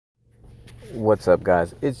What's up,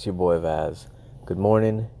 guys? It's your boy Vaz. Good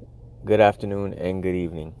morning, good afternoon, and good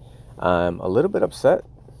evening. I'm a little bit upset.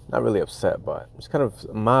 Not really upset, but I'm just kind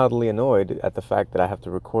of mildly annoyed at the fact that I have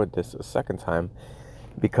to record this a second time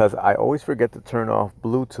because I always forget to turn off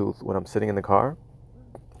Bluetooth when I'm sitting in the car.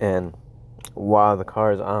 And while the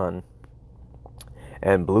car is on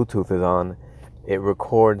and Bluetooth is on, it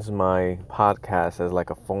records my podcast as like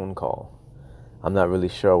a phone call. I'm not really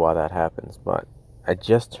sure why that happens, but I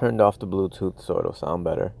just turned off the Bluetooth so it'll sound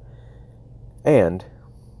better. And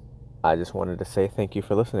I just wanted to say thank you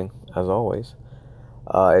for listening, as always.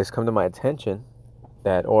 It's come to my attention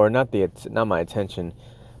that, or not my attention,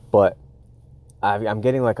 but I'm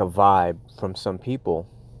getting like a vibe from some people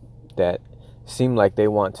that seem like they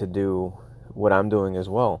want to do what I'm doing as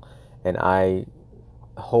well, and I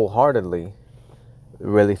wholeheartedly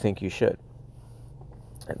really think you should,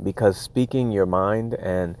 because speaking your mind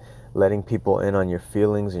and letting people in on your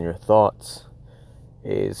feelings and your thoughts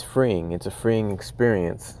is freeing. It's a freeing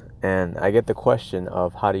experience, and I get the question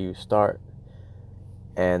of how do you start.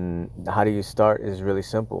 And how do you start is really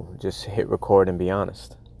simple. Just hit record and be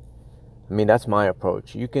honest. I mean, that's my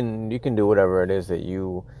approach. You can do whatever it is that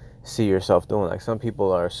you see yourself doing. Like, some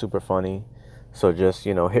people are super funny, so just,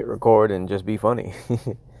 hit record and just be funny.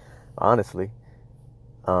 Honestly.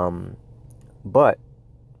 Um, but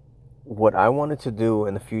what I wanted to do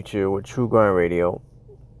in the future with True Grind Radio,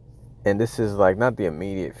 and this is like not the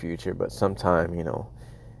immediate future, but sometime,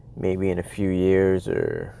 maybe in a few years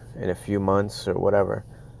or in a few months or whatever,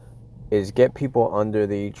 is get people under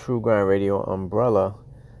the True Grind Radio umbrella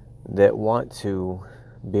that want to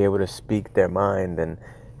be able to speak their mind and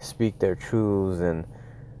speak their truths and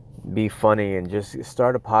be funny and just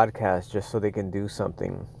start a podcast just so they can do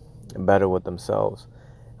something better with themselves.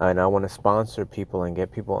 And I want to sponsor people and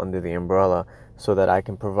get people under the umbrella so that I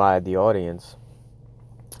can provide the audience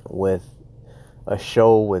with a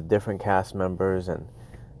show with different cast members, and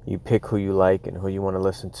you pick who you like and who you want to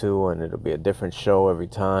listen to, and it'll be a different show every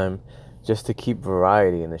time, just to keep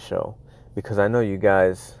variety in the show. Because I know you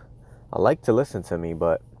guys, I like to listen to me,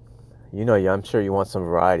 but I'm sure you want some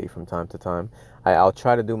variety from time to time. I'll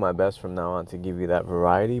try to do my best from now on to give you that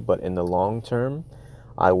variety, but in the long term,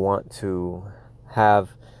 I want to have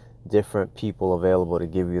different people available to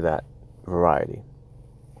give you that variety,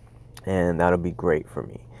 and that'll be great for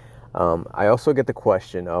me. I also get the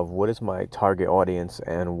question of what is my target audience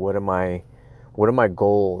and what are my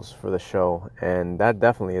goals for the show, and that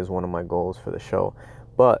definitely is one of my goals for the show.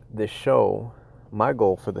 But my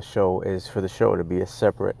goal for the show is for the show to be a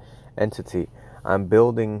separate entity. I'm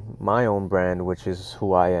building my own brand, which is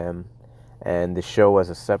who I am, and the show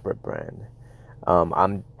as a separate brand.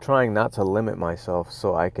 I'm trying not to limit myself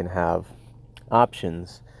so I can have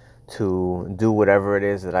options to do whatever it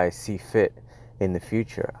is that I see fit in the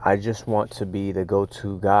future. I just want to be the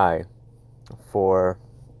go-to guy for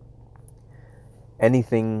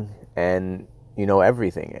anything and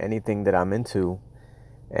everything, anything that I'm into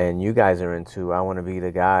and you guys are into. I want to be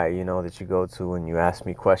the guy, that you go to when you ask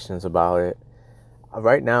me questions about it.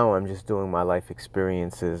 Right now, I'm just doing my life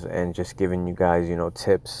experiences and just giving you guys,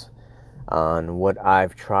 tips on what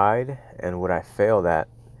I've tried and what I failed at,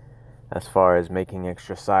 as far as making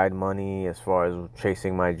extra side money, as far as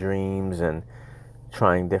chasing my dreams and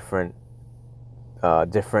trying different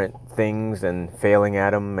things and failing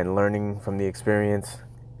at them and learning from the experience.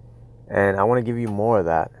 And I want to give you more of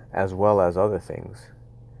that as well as other things.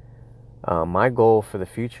 My goal for the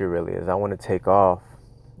future really is I want to take off,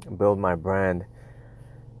 build my brand,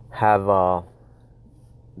 have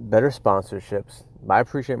better sponsorships. I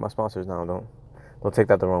appreciate my sponsors now. Don't take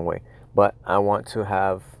that the wrong way. But I want to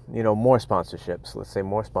have more sponsorships. Let's say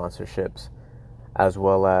more sponsorships, as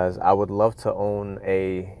well as I would love to own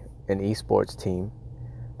an esports team.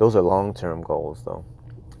 Those are long-term goals, though.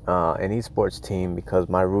 An esports team, because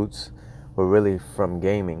my roots were really from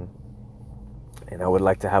gaming, and I would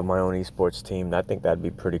like to have my own esports team. I think that'd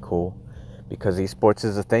be pretty cool, because esports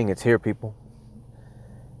is a thing. It's here, people.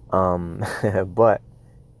 But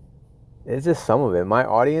it's just some of it. My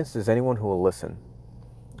audience is anyone who will listen.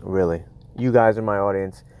 Really, you guys are my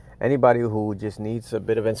audience. Anybody who just needs a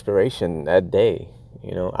bit of inspiration that day.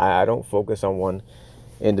 I don't focus on one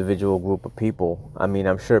individual group of people. I mean,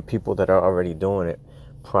 I'm sure people that are already doing it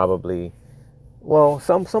probably, well,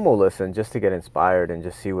 some will listen just to get inspired and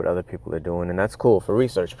just see what other people are doing, and that's cool for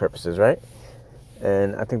research purposes, right?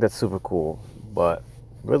 And I think that's super cool. But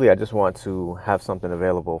really, I just want to have something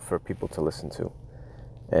available for people to listen to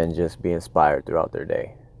and just be inspired throughout their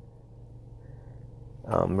day.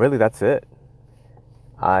 Really, that's it.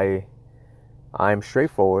 I'm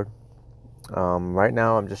straightforward. Right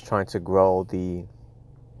now, I'm just trying to grow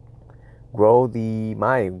grow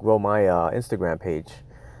my Instagram page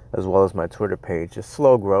as well as my Twitter page. It's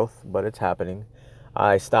slow growth, but it's happening.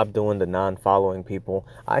 I stopped doing the non-following people.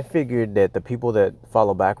 I figured that the people that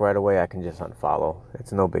follow back right away, I can just unfollow.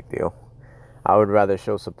 It's no big deal. I would rather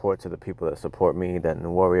show support to the people that support me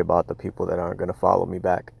than worry about the people that aren't going to follow me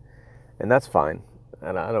back. And that's fine.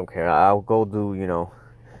 And I don't care. I'll go do,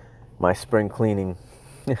 my spring cleaning,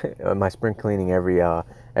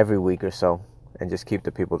 every week or so, and just keep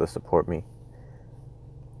the people that support me.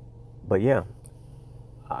 But yeah,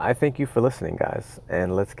 I thank you for listening, guys,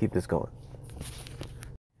 and let's keep this going.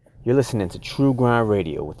 You're listening to True Grind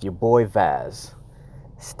Radio with your boy Vaz.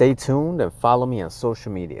 Stay tuned and follow me on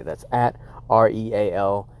social media. That's at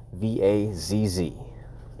REALVAZZ.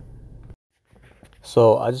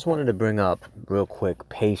 So I just wanted to bring up real quick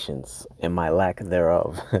patience and my lack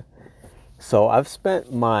thereof. So I've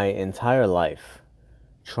spent my entire life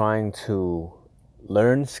trying to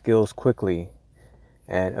learn skills quickly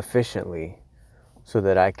and efficiently so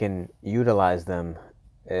that I can utilize them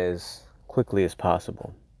as quickly as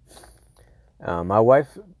possible. My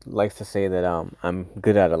wife likes to say that I'm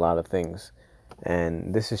good at a lot of things,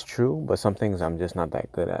 and this is true, but some things I'm just not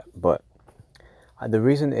that good at. But the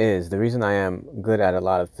reason I am good at a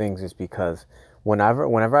lot of things is because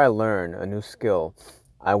whenever I learn a new skill,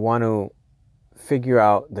 I want to figure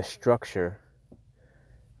out the structure,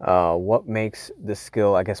 what makes the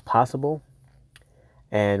skill, I guess, possible,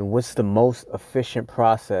 and what's the most efficient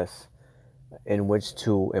process in which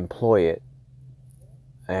to employ it.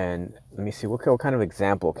 And let me see, what kind of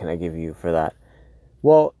example can I give you for that?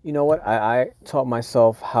 Well, you know what? I taught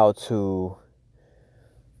myself how to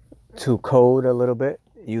code a little bit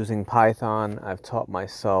using Python. I've taught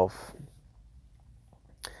myself,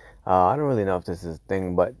 I don't really know if this is a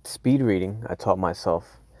thing, but speed reading, I taught myself.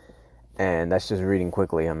 And that's just reading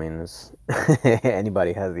quickly. I mean,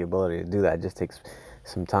 anybody has the ability to do that. It just takes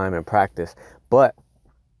some time and practice. But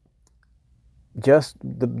just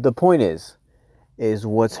the point is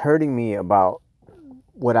what's hurting me about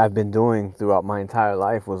what I've been doing throughout my entire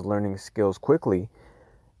life was learning skills quickly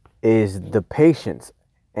is the patience.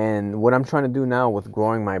 And what I'm trying to do now with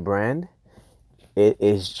growing my brand, it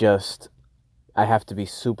is just, I have to be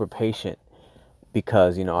super patient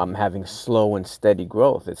because, I'm having slow and steady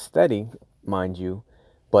growth. It's steady, mind you,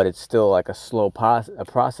 but it's still like a slow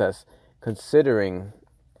process, considering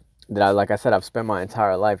that, like I said, I've spent my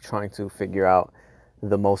entire life trying to figure out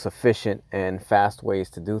the most efficient and fast ways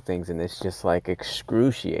to do things, and it's just like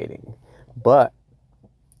excruciating. But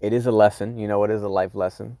it is a lesson, it is a life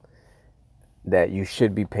lesson that you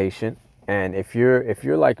should be patient. And if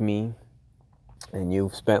you're like me and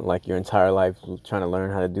you've spent like your entire life trying to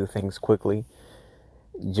learn how to do things quickly,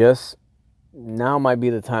 just now might be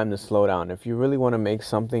the time to slow down. If you really want to make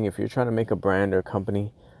something, if you're trying to make a brand or a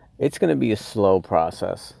company, it's going to be a slow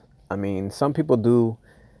process. I mean, some people do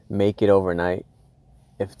make it overnight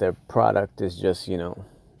if their product is just,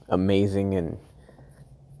 amazing and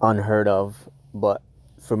unheard of. But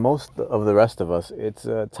for most of the rest of us, it's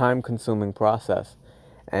a time-consuming process.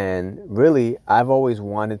 And really, I've always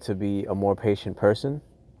wanted to be a more patient person.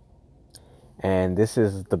 And this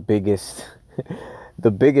is the biggest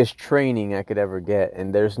the biggest training I could ever get.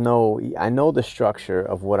 And I know the structure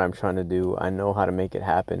of what I'm trying to do. I know how to make it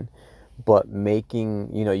happen. But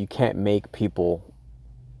you can't make people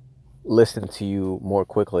listen to you more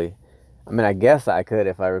quickly. I mean, I guess I could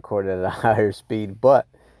if I recorded at a higher speed, but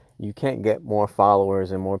you can't get more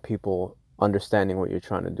followers and more people understanding what you're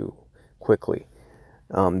trying to do quickly.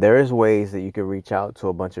 There is ways that you can reach out to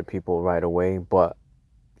a bunch of people right away, but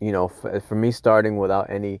for me, starting without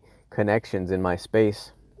any connections in my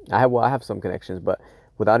space, I have some connections, but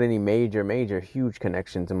without any major huge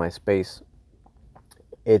connections in my space,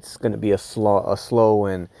 it's going to be a slow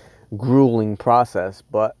and grueling process.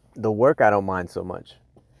 But the work, I don't mind so much.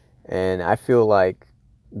 And I feel like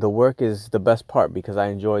the work is the best part because I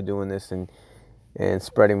enjoy doing this and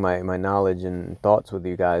spreading my knowledge and thoughts with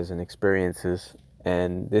you guys and experiences.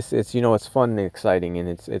 And it's fun and exciting, and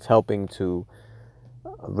it's helping to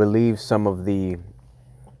relieve some of the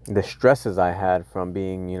stresses I had from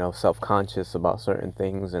being, self-conscious about certain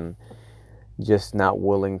things and just not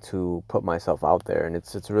willing to put myself out there. And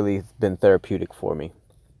it's really been therapeutic for me.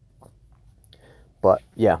 But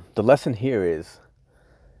yeah, the lesson here is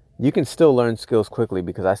you can still learn skills quickly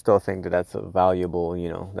because I still think that that's a valuable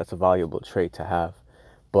trait to have.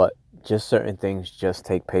 But just certain things just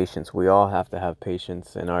take patience. We all have to have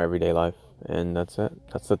patience in our everyday life. And that's it.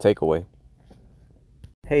 That's the takeaway.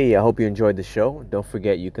 Hey, I hope you enjoyed the show. Don't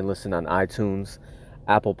forget you can listen on iTunes,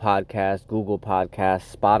 Apple Podcasts, Google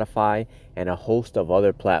Podcasts, Spotify, and a host of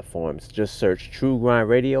other platforms. Just search True Grind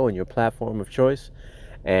Radio in your platform of choice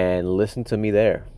and listen to me there.